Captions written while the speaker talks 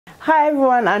Hi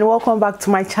everyone, and welcome back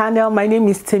to my channel. My name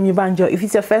is Temmybanjo. If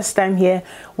it's your first time here,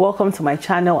 welcome to my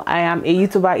channel. I am a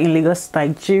YouTuber in Lagos,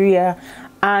 Nigeria,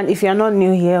 and if you're not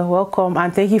new here, welcome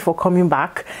and thank you for coming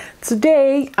back.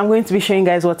 Today I'm going to be showing you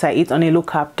guys what I eat on a low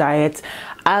carb diet.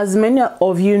 As many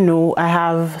of you know, I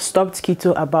have stopped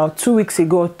keto about 2 weeks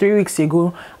ago, 3 weeks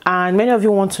ago, and many of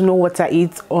you want to know what I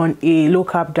eat on a low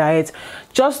carb diet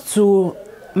just to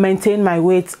maintain my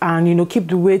weight and keep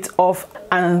the weight off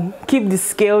and keep the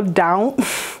scale down.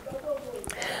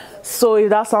 So if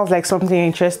that sounds like something you're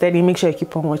interested in, make sure you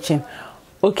keep on watching.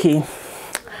 Okay,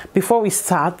 before we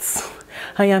start,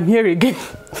 I am here again.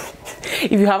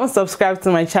 If you haven't subscribed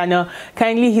to my channel,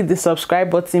 kindly hit the subscribe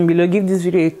button below, give this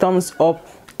video a thumbs up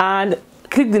and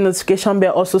click the notification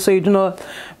bell also so you do not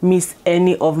miss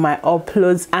any of my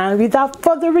uploads. And without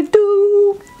further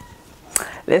ado,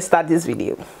 let's start this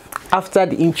video after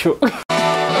the intro.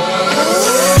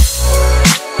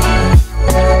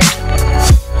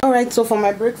 Alright, so for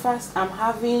my breakfast I'm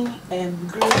having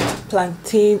grilled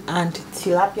plantain and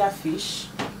tilapia fish.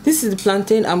 This is the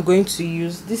plantain I'm going to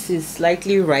use. This is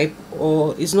slightly ripe,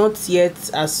 or is not yet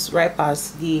as ripe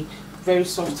as the very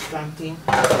soft plantain,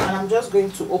 and I'm just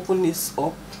going to open this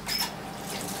up.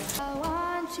 I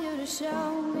want you to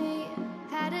show me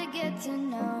how to get to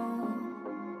know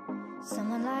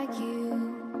someone like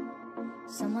you,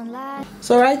 someone like.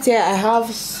 So right here I have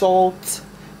salt,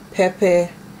 pepper,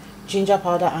 ginger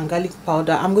powder and garlic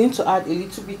powder. I'm going to add a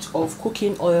little bit of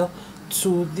cooking oil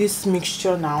to this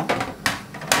mixture now.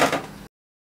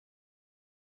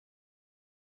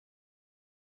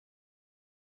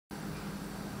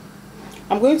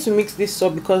 I'm going to mix this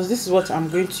up because this is what I'm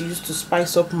going to use to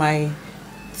spice up my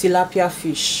tilapia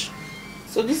fish.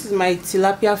 So this is my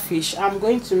tilapia fish. I'm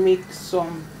going to make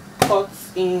some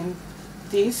cuts in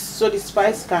this so the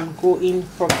spice can go in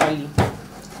properly.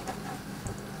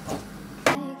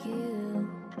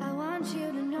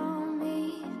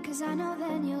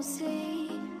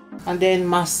 And then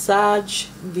massage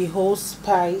the whole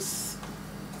spice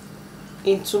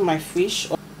into my fish.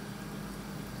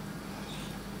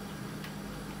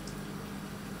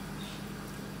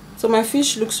 So my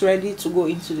fish looks ready to go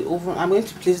into the oven. I'm going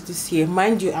to place this here.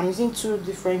 Mind you, I'm using two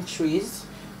different trays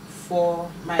for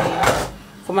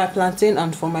my plantain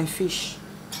and for my fish.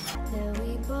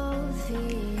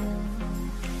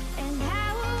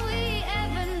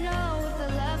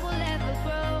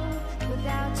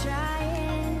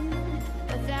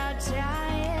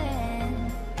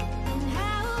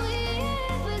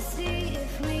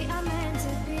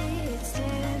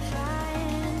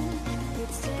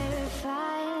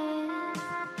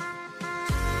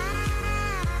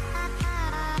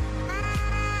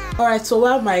 Alright, so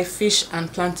while my fish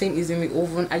and plantain is in the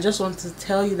oven, I just want to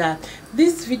tell you that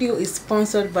this video is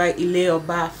sponsored by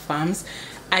Ileoba Farms.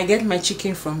 I get my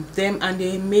chicken from them and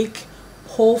they make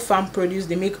whole farm produce.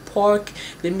 They make pork,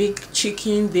 they make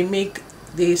chicken,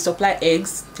 they supply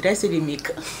eggs. Did I say they make?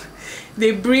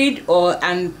 They breed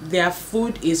and their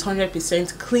food is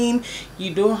 100% clean.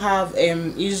 You don't have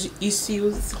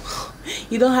issues.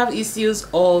 You don't have issues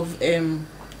of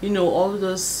all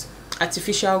those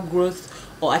artificial growth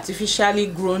or artificially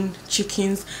grown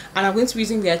chickens. And I'm going to be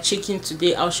using their chicken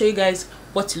today. I'll show you guys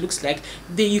what it looks like.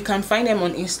 You can find them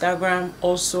on Instagram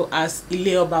also as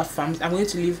Ileoba Farms. I'm going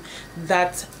to leave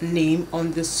that name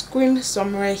on the screen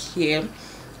somewhere here,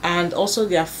 and also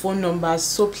their phone numbers.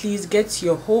 So please get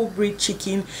your whole breed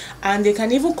chicken, and they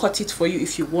can even cut it for you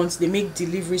if you want. They make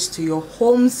deliveries to your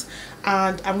homes,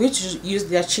 and I'm going to use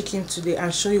their chicken today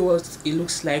and show you what it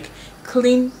looks like.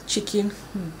 Clean chicken,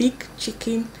 big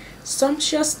chicken,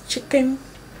 sumptuous chicken.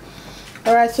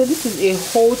 Alright, so this is a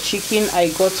whole chicken I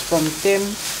got from them,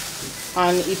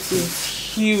 and it is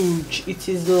huge, it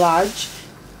is large.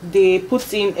 They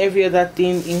put in every other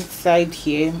thing inside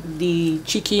here. The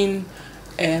chicken,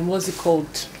 what's it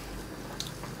called,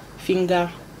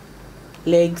 finger,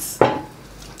 legs,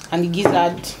 and the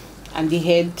gizzard and the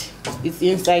head is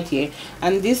inside here.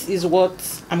 And this is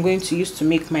what I'm going to use to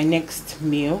make my next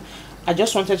meal. I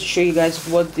just wanted to show you guys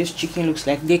what this chicken looks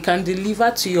like. They can deliver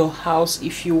to your house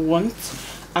if you want,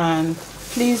 and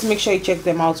please make sure you check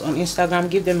them out on Instagram.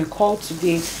 Give them a call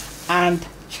today and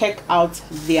check out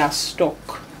their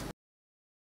stock.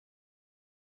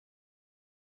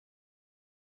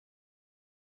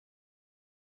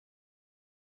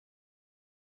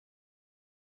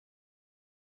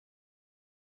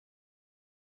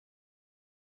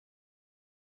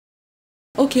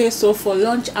 Okay, so for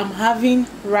lunch I'm having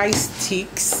rice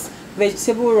sticks,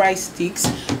 vegetable rice sticks,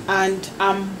 and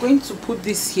I'm going to put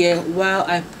this here while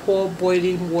I pour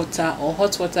boiling water or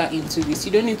hot water into this.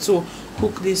 You don't need to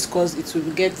cook this because it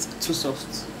will get too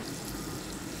soft.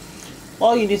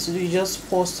 all you need to do is just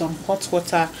pour some hot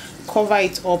water, cover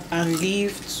it up, and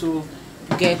leave to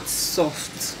get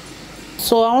soft.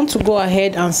 So I want to go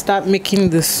ahead and start making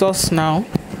the sauce now.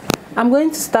 I'm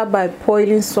going to start by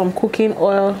pouring some cooking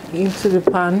oil into the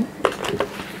pan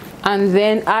and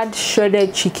then add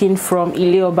shredded chicken from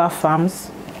Ileoba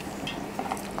Farms.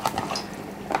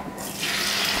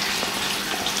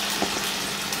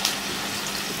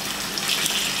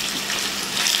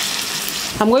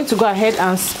 I'm going to go ahead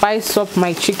and spice up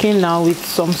my chicken now with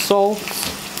some salt,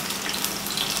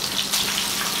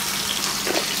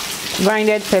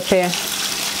 grinded pepper,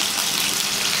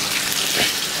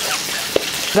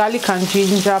 garlic and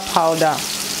ginger powder,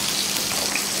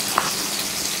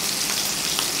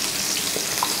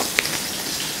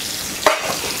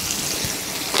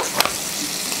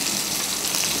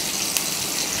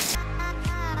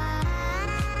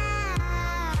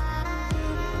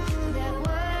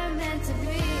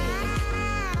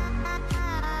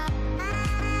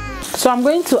 so I'm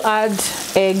going to add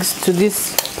eggs to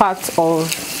this part of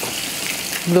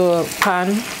the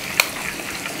pan.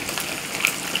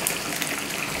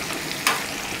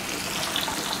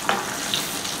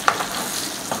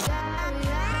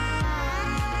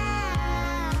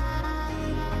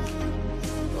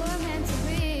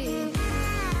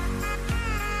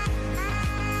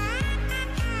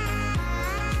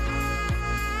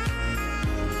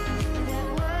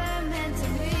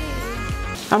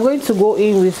 I'm going to go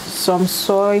in with some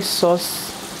soy sauce.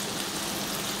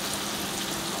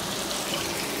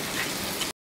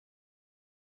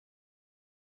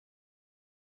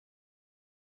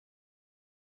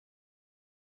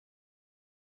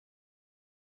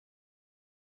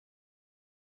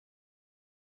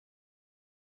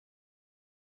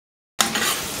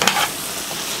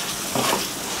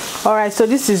 Alright, so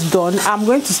this is done. I'm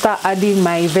going to start adding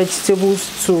my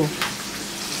vegetables to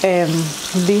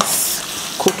this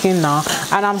cooking now,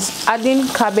 and I'm adding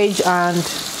cabbage and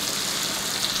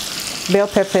bell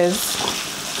peppers.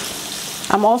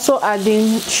 I'm also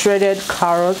adding shredded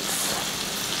carrots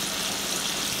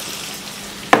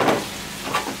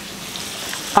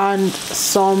and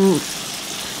some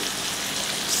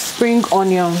spring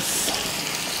onions.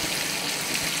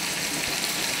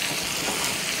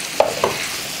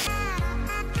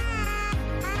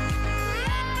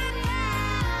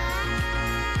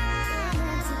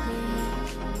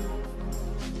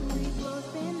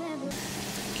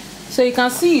 So you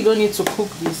can see you don't need to cook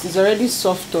this, it's already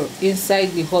softer inside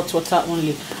the hot water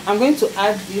only. I'm going to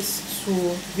add this to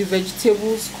the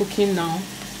vegetables cooking now.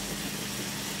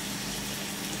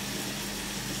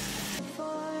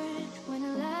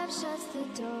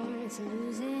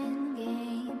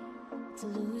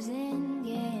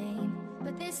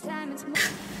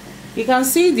 You can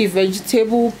see the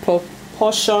vegetable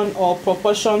proportion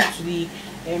to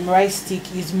the rice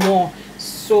stick is more,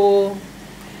 so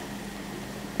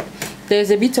there's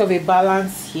a bit of a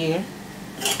balance here,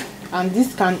 and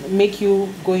this can make you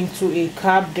go into a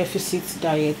carb deficit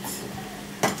diet.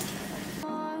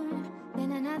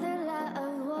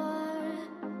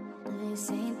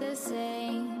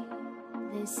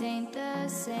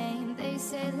 They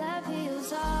say love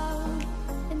heals all,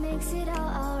 it makes it all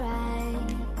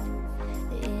alright.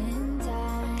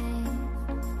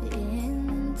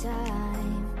 In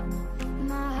time,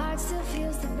 my heart still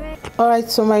feels the break. Alright,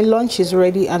 so my lunch is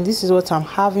ready, and this is what I'm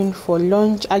having for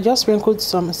lunch. I just sprinkled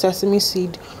some sesame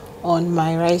seed on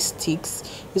my rice sticks.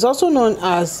 It's also known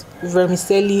as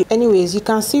vermicelli. Anyways, you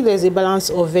can see there's a balance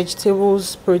of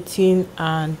vegetables, protein,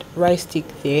 and rice stick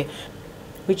there,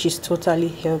 which is totally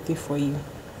healthy for you.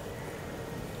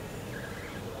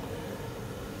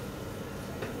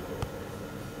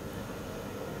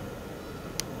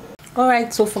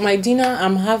 Alright, so for my dinner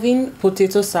I'm having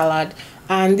potato salad,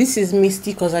 and this is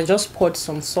misty because I just poured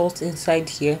some salt inside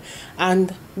here,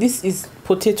 and this is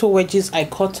potato wedges I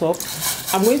cut up.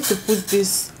 I'm going to put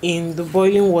this in the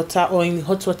boiling water or in the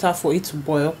hot water for it to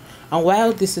boil, and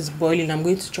while this is boiling I'm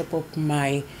going to chop up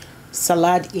my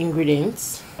salad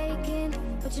ingredients.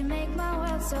 But you make my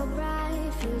world so bright,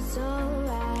 it feels so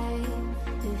right,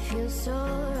 it feels so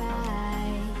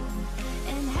right.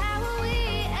 And how will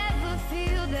we ever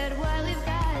feel that what we've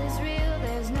got is real?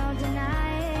 There's no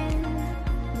denying,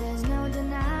 there's no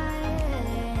denying.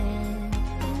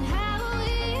 And how will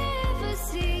we ever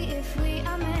see if we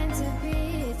are meant to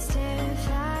be? It's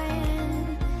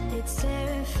terrifying, it's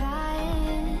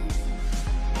terrifying.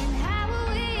 And how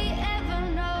will we ever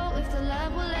know if the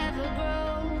love will ever grow?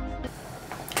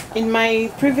 In my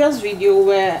previous video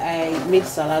where I made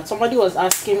salad, somebody was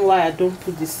asking why I don't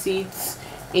put the seeds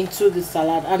into the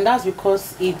salad, and that's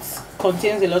because it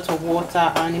contains a lot of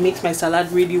water and it makes my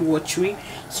salad really watery,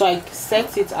 so I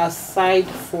set it aside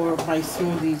for my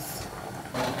smoothies.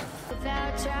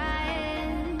 Without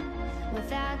trying,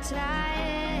 without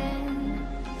trying.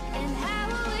 And how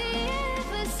will we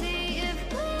ever see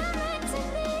if we're meant to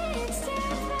be instead?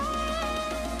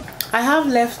 I have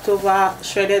leftover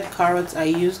shredded carrots I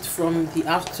used from the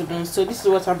afternoon, so this is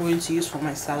what I'm going to use for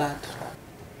my salad.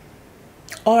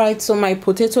 Alright, so my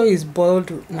potato is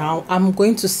boiled now. I'm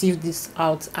going to sieve this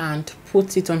out and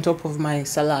put it on top of my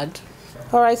salad.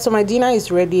 Alright, so my dinner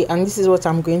is ready and this is what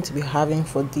I'm going to be having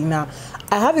for dinner.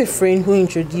 I have a friend who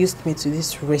introduced me to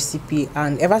this recipe,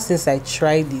 and ever since I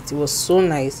tried it, it was so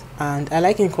nice, and I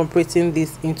like incorporating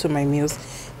this into my meals.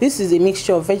 This is a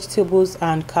mixture of vegetables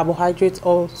and carbohydrates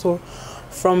also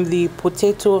from the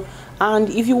potato, and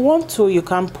if you want to, you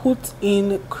can put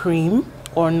in cream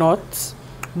or not,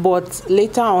 but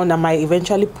later on I might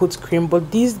eventually put cream.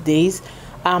 But these days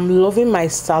I'm loving my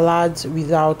salads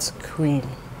without cream.